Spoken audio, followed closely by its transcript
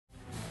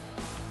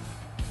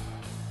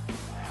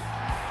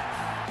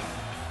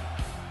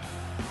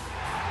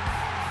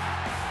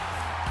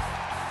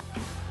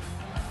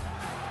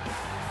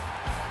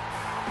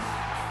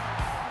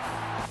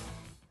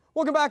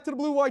Welcome back to the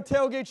Blue White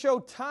Tailgate Show.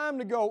 Time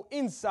to go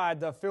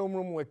inside the film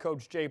room with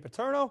Coach Jay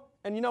Paterno.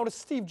 And you notice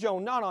Steve Joe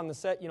not on the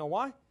set. You know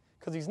why?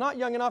 Because he's not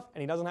young enough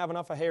and he doesn't have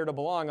enough of hair to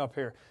belong up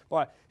here.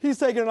 But he's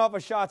taking enough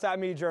of shots at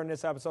me during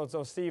this episode.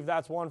 So, Steve,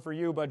 that's one for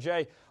you. But,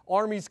 Jay,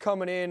 Army's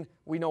coming in.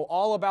 We know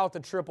all about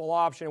the triple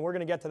option, and we're going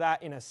to get to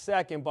that in a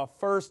second. But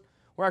first,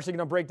 we're actually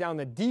going to break down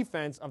the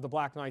defense of the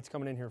Black Knights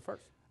coming in here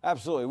first.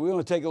 Absolutely. We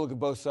want to take a look at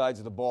both sides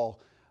of the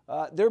ball.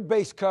 Their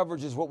base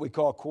coverage is what we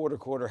call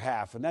quarter,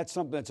 half, and that's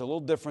something that's a little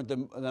different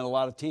than a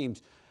lot of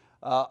teams.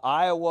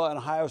 Iowa and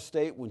Ohio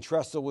State, when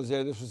Tressel was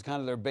there, this was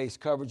kind of their base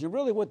coverage. And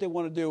really what they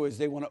want to do is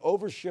they want to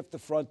overshift the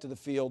front to the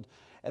field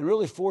and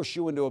really force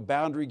you into a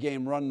boundary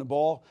game running the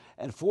ball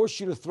and force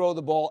you to throw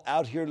the ball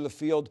out here to the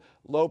field,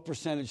 low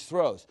percentage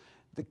throws.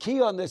 The key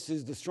on this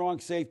is the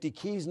strong safety.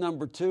 Key's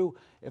number 2.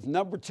 If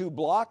number 2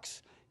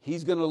 blocks,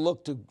 he's going to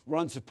look to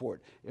run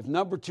support. If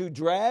number 2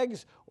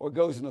 drags or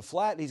goes in the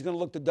flat, he's going to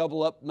look to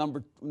double up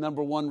number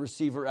 1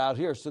 receiver out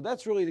here. So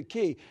that's really the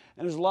key,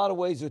 and there's a lot of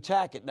ways to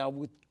attack it. Now,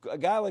 with a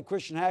guy like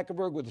Christian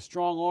Hackenberg with a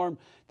strong arm,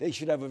 they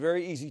should have a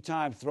very easy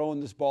time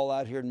throwing this ball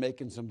out here and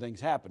making some things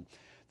happen.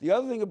 The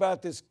other thing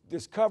about this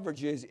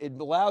coverage is it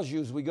allows you,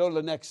 as we go to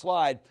the next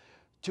slide,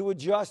 to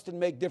adjust and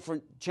make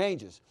different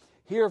changes.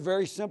 Here,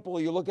 very simple.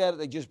 You look at it,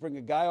 they just bring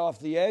a guy off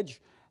the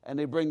edge, and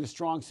they bring the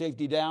strong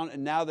safety down,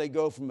 and now they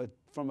go from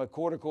a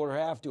quarter,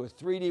 half to a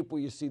 3 deep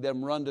where you see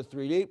them run to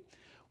 3 deep.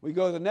 We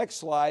go to the next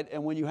slide,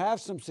 and when you have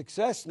some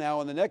success now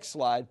on the next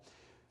slide,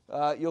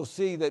 you'll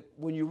see that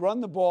when you run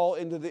the ball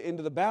into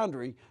the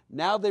boundary,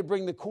 now they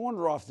bring the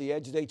corner off the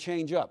edge, they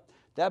change up.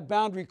 That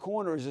boundary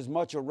corner is as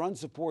much a run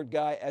support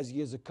guy as he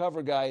is a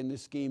cover guy in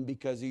this scheme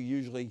because he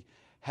usually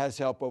has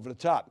help over the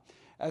top.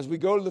 As we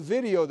go to the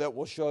video that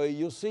we'll show you,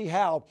 you'll see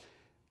how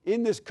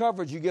in this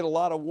coverage you get a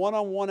lot of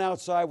one-on-one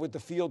outside with the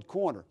field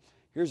corner.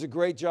 Here's a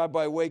great job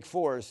by Wake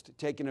Forest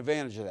taking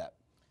advantage of that.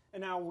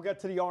 And now we'll get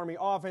to the Army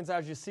offense.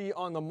 As you see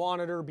on the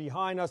monitor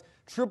behind us,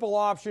 triple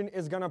option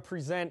is going to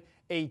present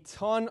a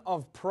ton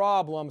of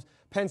problems.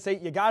 Penn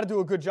State, you got to do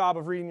a good job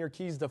of reading your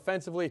keys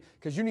defensively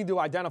because you need to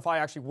identify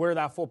actually where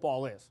that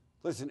football is.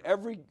 Listen,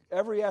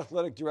 every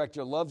athletic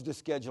director loves to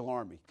schedule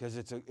Army because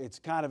it's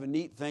kind of a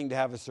neat thing to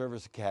have a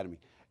service academy.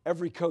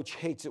 Every coach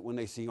hates it when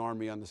they see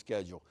Army on the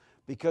schedule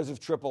because of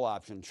triple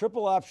option.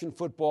 Triple option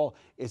football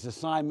is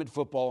assignment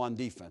football on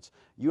defense.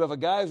 You have a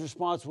guy who's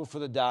responsible for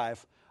the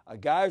dive, a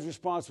guy who's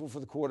responsible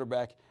for the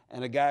quarterback,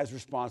 and a guy who's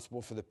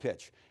responsible for the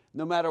pitch.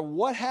 No matter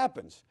what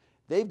happens,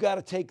 they've got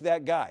to take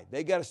that guy.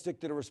 They've got to stick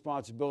to the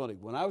responsibility.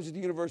 When I was at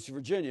the University of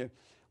Virginia,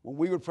 when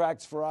we would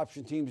practice for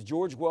option teams,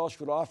 George Welsh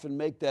would often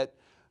make the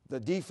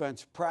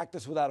defense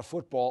practice without a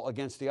football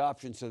against the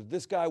option so that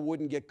this guy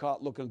wouldn't get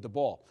caught looking at the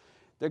ball.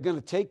 They're going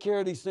to take care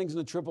of these things in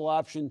the triple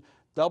option,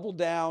 double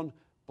down,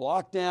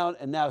 block down,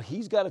 and now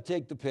he's got to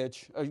take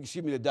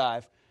the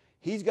dive.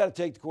 He's got to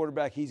take the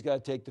quarterback, he's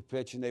got to take the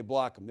pitch, and they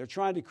block him. They're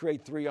trying to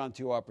create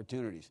 3-on-2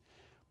 opportunities.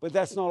 But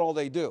that's not all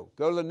they do.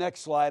 Go to the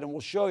next slide, and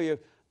we'll show you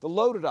the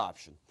loaded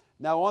option.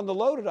 Now, on the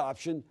loaded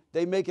option,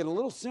 they make it a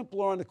little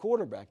simpler on the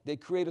quarterback. They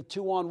create a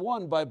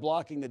 2-on-1 by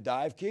blocking the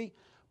dive key,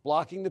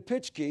 blocking the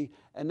pitch key,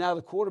 and now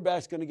the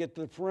quarterback's going to get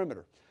to the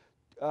perimeter.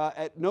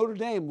 At Notre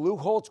Dame, Lou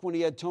Holtz, when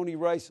he had Tony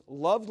Rice,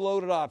 loved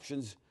loaded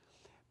options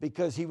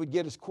because he would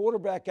get his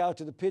quarterback out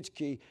to the pitch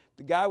key.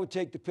 The guy would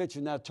take the pitch,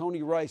 and now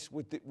Tony Rice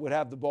would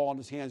have the ball in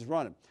his hands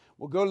running.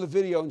 We'll go to the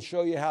video and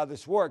show you how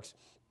this works.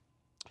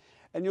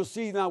 And you'll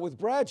see now with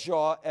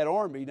Bradshaw at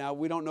Army, now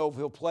we don't know if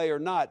he'll play or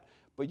not,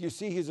 but you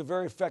see he's a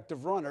very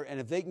effective runner, and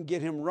if they can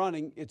get him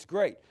running, it's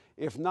great.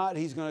 If not,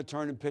 he's going to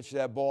turn and pitch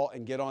that ball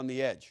and get on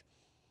the edge.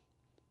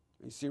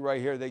 You see right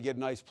here, they get a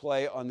nice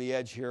play on the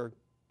edge here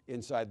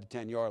inside the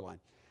 10-yard line.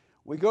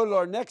 We go to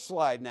our next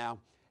slide now,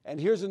 and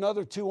here's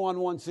another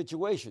 2-on-1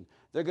 situation.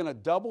 They're going to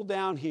double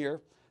down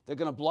here. They're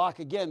going to block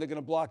again. They're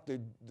going to block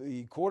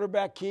the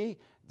quarterback key,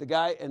 the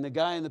guy in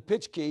the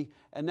pitch key,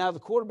 and now the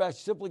quarterback's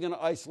simply going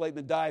to isolate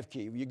the dive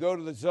key. When you go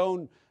to the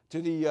zone,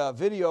 to the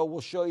video,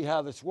 we'll show you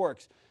how this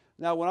works.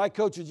 Now, when I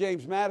coached at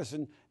James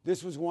Madison,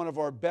 this was one of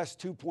our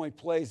best 2-point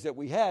plays that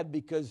we had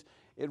because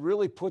it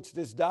really puts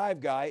this dive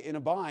guy in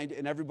a bind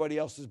and everybody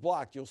else is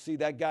blocked. You'll see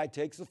that guy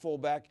takes the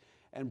fullback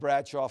and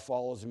Bradshaw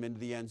follows him into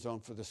the end zone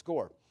for the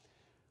score.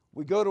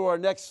 We go to our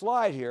next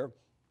slide here,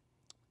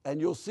 and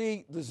you'll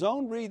see the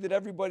zone read that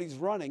everybody's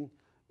running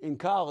in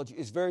college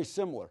is very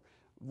similar.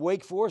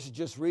 Wake Forest is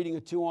just reading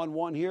a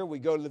 2-on-1 here. We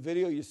go to the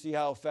video, you see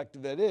how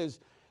effective that is.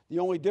 The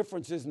only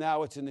difference is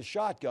now it's in the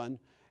shotgun,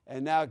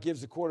 and now it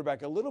gives the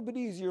quarterback a little bit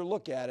easier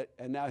look at it,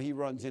 and now he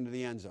runs into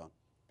the end zone.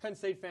 Penn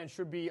State fans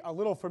should be a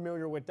little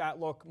familiar with that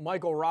look.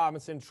 Michael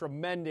Robinson,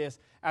 tremendous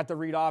at the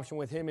read option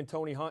with him and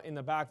Tony Hunt in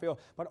the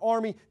backfield. But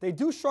Army, they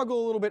do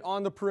struggle a little bit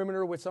on the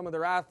perimeter with some of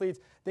their athletes.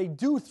 They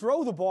do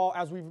throw the ball,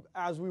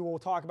 as we will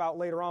talk about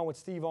later on with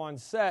Steve on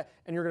set,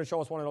 and you're going to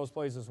show us one of those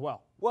plays as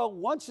well. Well,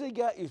 once they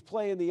got you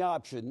playing the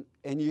option,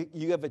 and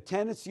you have a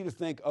tendency to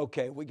think,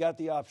 okay, we got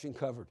the option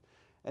covered.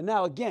 And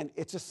now, again,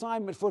 it's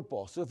assignment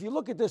football. So if you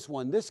look at this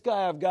one, this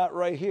guy I've got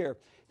right here,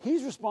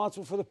 he's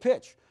responsible for the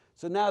pitch.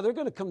 So now they're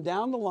going to come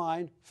down the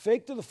line,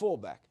 fake to the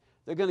fullback.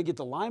 They're going to get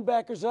the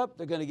linebackers up.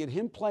 They're going to get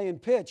him playing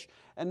pitch.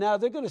 And now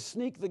they're going to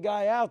sneak the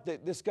guy out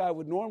that this guy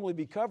would normally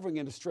be covering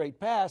in a straight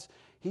pass.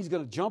 He's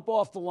going to jump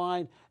off the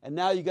line, and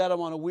now you got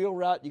him on a wheel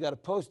route. You got a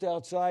post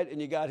outside,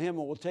 and you got him.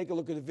 And we'll take a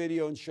look at the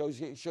video and show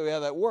you how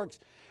that works.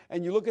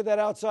 And you look at that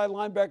outside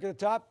linebacker at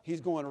the top. He's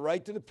going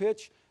right to the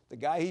pitch. The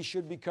guy he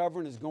should be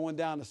covering is going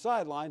down the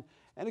sideline,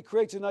 and it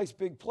creates a nice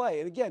big play.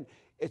 And again,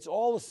 it's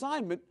all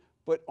assignment,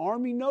 but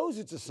Army knows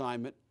it's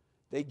assignment.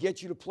 They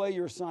get you to play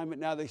your assignment.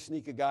 Now they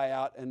sneak a guy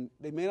out, and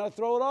they may not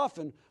throw it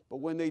often, but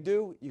when they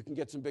do, you can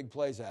get some big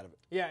plays out of it.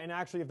 Yeah, and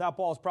actually, if that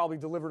ball is probably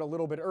delivered a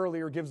little bit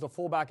earlier, gives the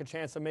fullback a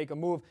chance to make a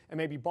move and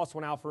maybe bust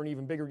one out for an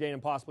even bigger gain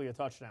and possibly a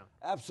touchdown.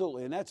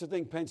 Absolutely, and that's the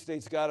thing Penn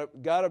State's got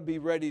to be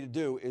ready to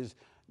do is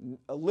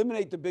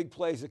eliminate the big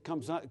plays that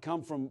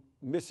come from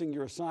missing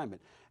your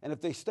assignment. And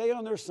if they stay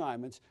on their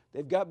assignments,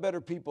 they've got better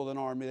people than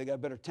Army. They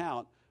got better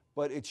talent,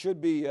 but it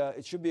should be a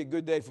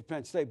good day for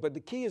Penn State. But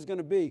the key is going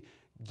to be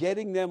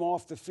getting them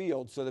off the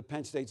field so that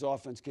Penn State's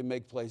offense can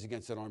make plays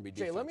against that Army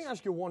defense. Jay, let me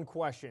ask you one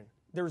question.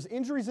 There's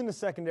injuries in the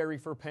secondary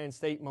for Penn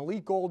State.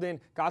 Malik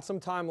Golden got some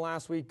time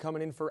last week coming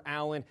in for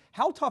Allen.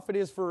 How tough it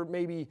is for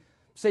maybe,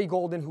 say,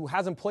 Golden, who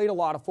hasn't played a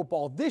lot of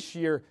football this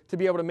year, to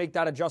be able to make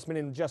that adjustment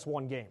in just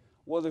one game?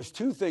 Well, there's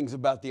two things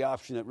about the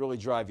option that really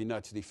drive you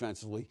nuts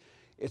defensively.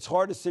 It's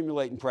hard to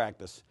simulate in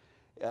practice,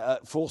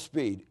 full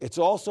speed. It's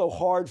also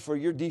hard for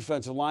your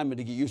defensive lineman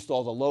to get used to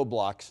all the low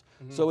blocks.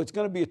 So it's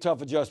going to be a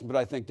tough adjustment, but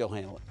I think they'll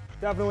handle it.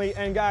 Definitely.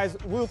 And guys,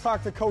 we'll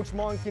talk to Coach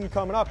Monken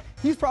coming up.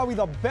 He's probably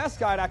the best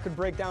guy that could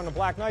break down the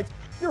Black Knights.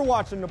 You're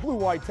watching the Blue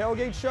White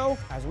Tailgate Show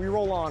as we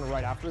roll on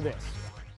right after this.